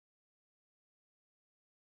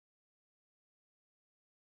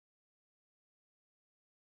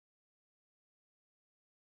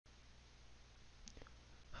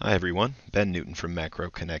Hi everyone, Ben Newton from Macro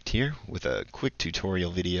Connect here with a quick tutorial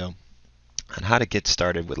video on how to get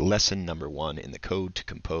started with lesson number 1 in the Code to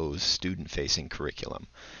Compose student-facing curriculum.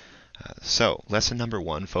 Lesson number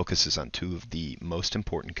 1 focuses on two of the most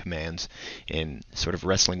important commands in sort of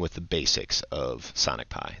wrestling with the basics of Sonic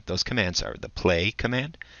Pi. Those commands are the play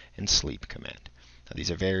command and sleep command. Now, these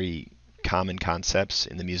are very common concepts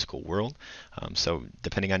in the musical world. So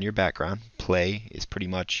depending on your background, play is pretty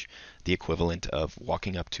much the equivalent of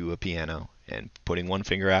walking up to a piano and putting one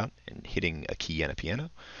finger out and hitting a key on a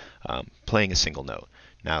piano, playing a single note.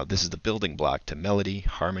 Now, this is the building block to melody,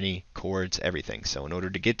 harmony, chords, everything. So in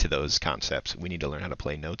order to get to those concepts, we need to learn how to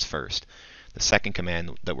play notes first. The second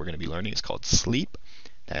command that we're going to be learning is called sleep.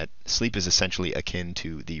 That sleep is essentially akin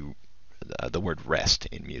to the word rest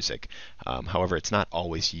in music. However, it's not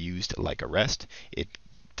always used like a rest. It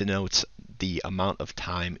denotes the amount of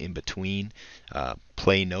time in between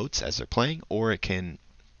play notes as they're playing, or it can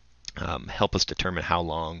help us determine how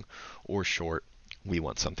long or short we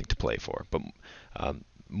want something to play for. But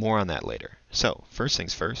more on that later. So, first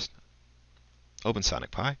things first, open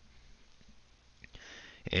Sonic Pi,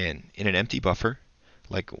 and in an empty buffer,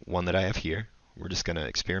 like one that I have here, we're just going to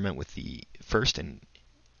experiment with the first and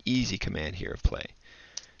easy command here of play.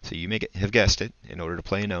 So you may have guessed it. In order to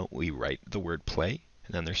play a note, we write the word play,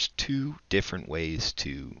 and then there's two different ways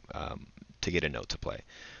to get a note to play.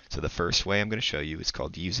 So the first way I'm going to show you is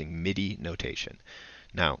called using MIDI notation.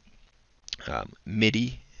 Now,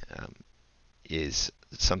 MIDI is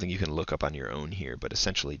something you can look up on your own here, but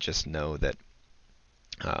essentially just know that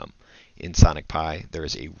in Sonic Pi there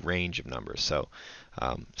is a range of numbers. So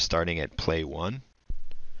starting at play 1,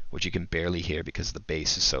 which you can barely hear because the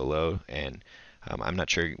bass is so low, and I'm not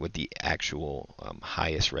sure what the actual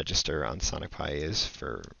highest register on Sonic Pi is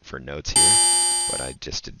for notes here, but I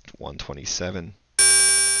just did 127,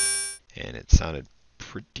 and it sounded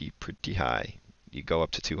pretty high. You go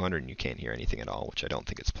up to 200 and you can't hear anything at all, which I don't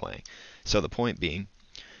think it's playing. So the point being,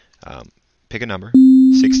 pick a number.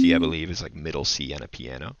 60, I believe, is like middle C on a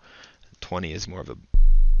piano. 20 is more of a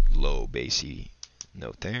low bassy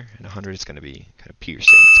note there, and 100 is going to be kind of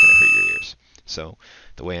piercing. It's going to hurt your ears. So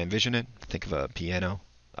the way I envision it, think of a piano.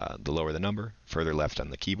 The lower the number, further left on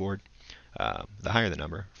the keyboard. The higher the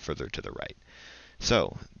number, further to the right.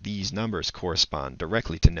 So these numbers correspond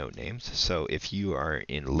directly to note names. So if you are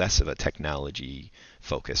in less of a technology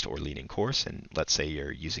focused or leaning course, and let's say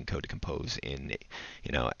you're using Code to Compose in,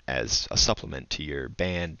 as a supplement to your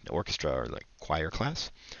band, orchestra, or like choir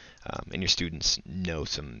class, and your students know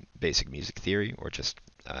some basic music theory or just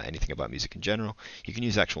anything about music in general, you can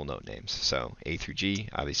use actual note names. So A through G,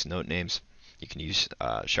 obviously note names. You can use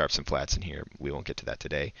sharps and flats in here. We won't get to that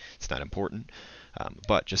today. It's not important.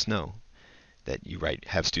 But just know that you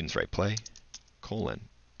have students write play, colon,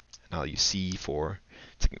 and I'll use C4.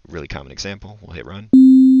 It's a really common example. We'll hit run.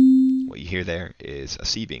 What you hear there is a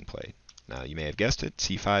C being played. Now you may have guessed it,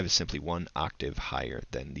 C5 is simply one octave higher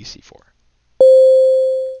than the C4.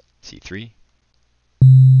 C3,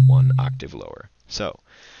 one octave lower. So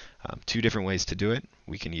two different ways to do it.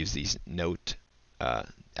 We can use these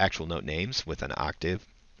actual note names with an octave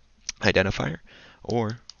identifier,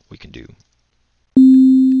 or we can do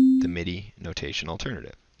the MIDI notation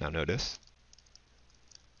alternative. Now notice,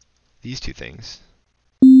 these two things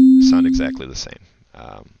sound exactly the same.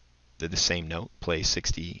 They're the same note. Play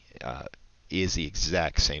 60 is the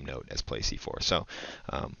exact same note as play C4. So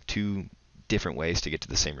two different ways to get to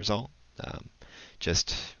the same result.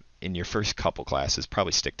 Just in your first couple classes,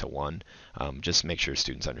 probably stick to one. Just make sure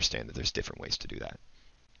students understand that there's different ways to do that.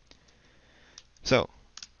 So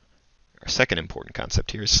our second important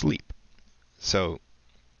concept here is sleep. So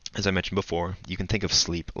as I mentioned before, you can think of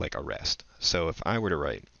sleep like a rest. So if I were to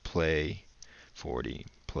write play 40,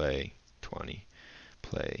 play 20,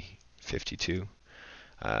 play 52,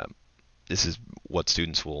 this is what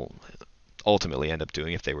students will ultimately end up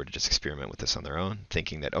doing if they were to just experiment with this on their own,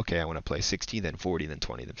 thinking that, okay, I want to play 60, then 40, then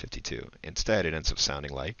 20, then 52. Instead, it ends up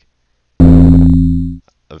sounding like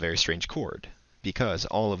a very strange chord, because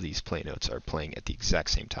all of these play notes are playing at the exact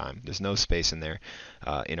same time. There's no space in there.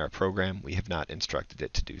 In our program, we have not instructed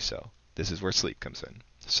it to do so. This is where sleep comes in.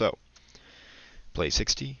 So, play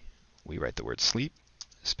 60, we write the word sleep,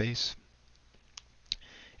 space,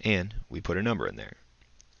 and we put a number in there.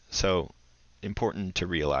 So, important to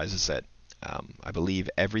realize is that I believe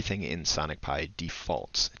everything in Sonic Pi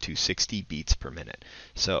defaults to 60 beats per minute.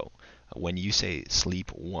 So, when you say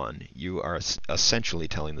sleep 1, you are essentially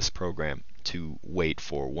telling this program to wait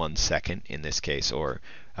for 1 second in this case, or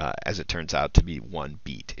as it turns out to be 1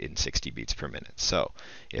 beat in 60 beats per minute. So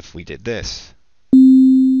if we did this,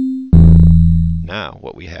 now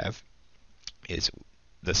what we have is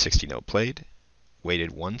the 60 note played,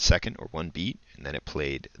 waited 1 second or 1 beat, and then it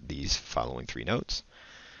played these following 3 notes.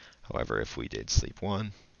 However, if we did sleep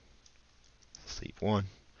 1, well,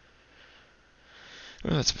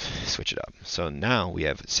 let's switch it up. So now we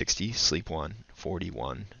have 60, sleep 1,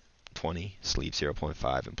 41, 20, sleep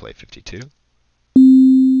 0.5, and play 52.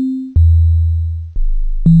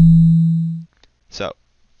 So,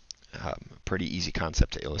 pretty easy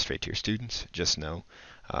concept to illustrate to your students. Just know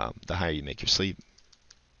the higher you make your sleep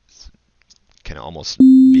can almost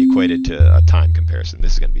be equated to a time comparison.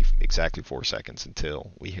 This is going to be exactly 4 seconds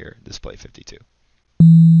until we hear display 52.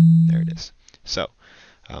 There it is. So,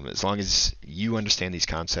 as long as you understand these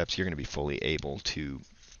concepts, you're going to be fully able to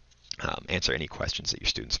answer any questions that your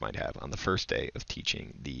students might have on the first day of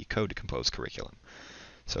teaching the Code to Compose curriculum.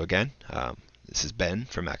 So again, this is Ben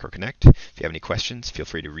from Macro Connect. If you have any questions, feel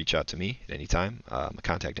free to reach out to me at any time. My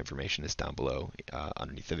contact information is down below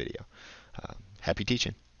underneath the video. Happy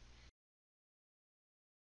teaching.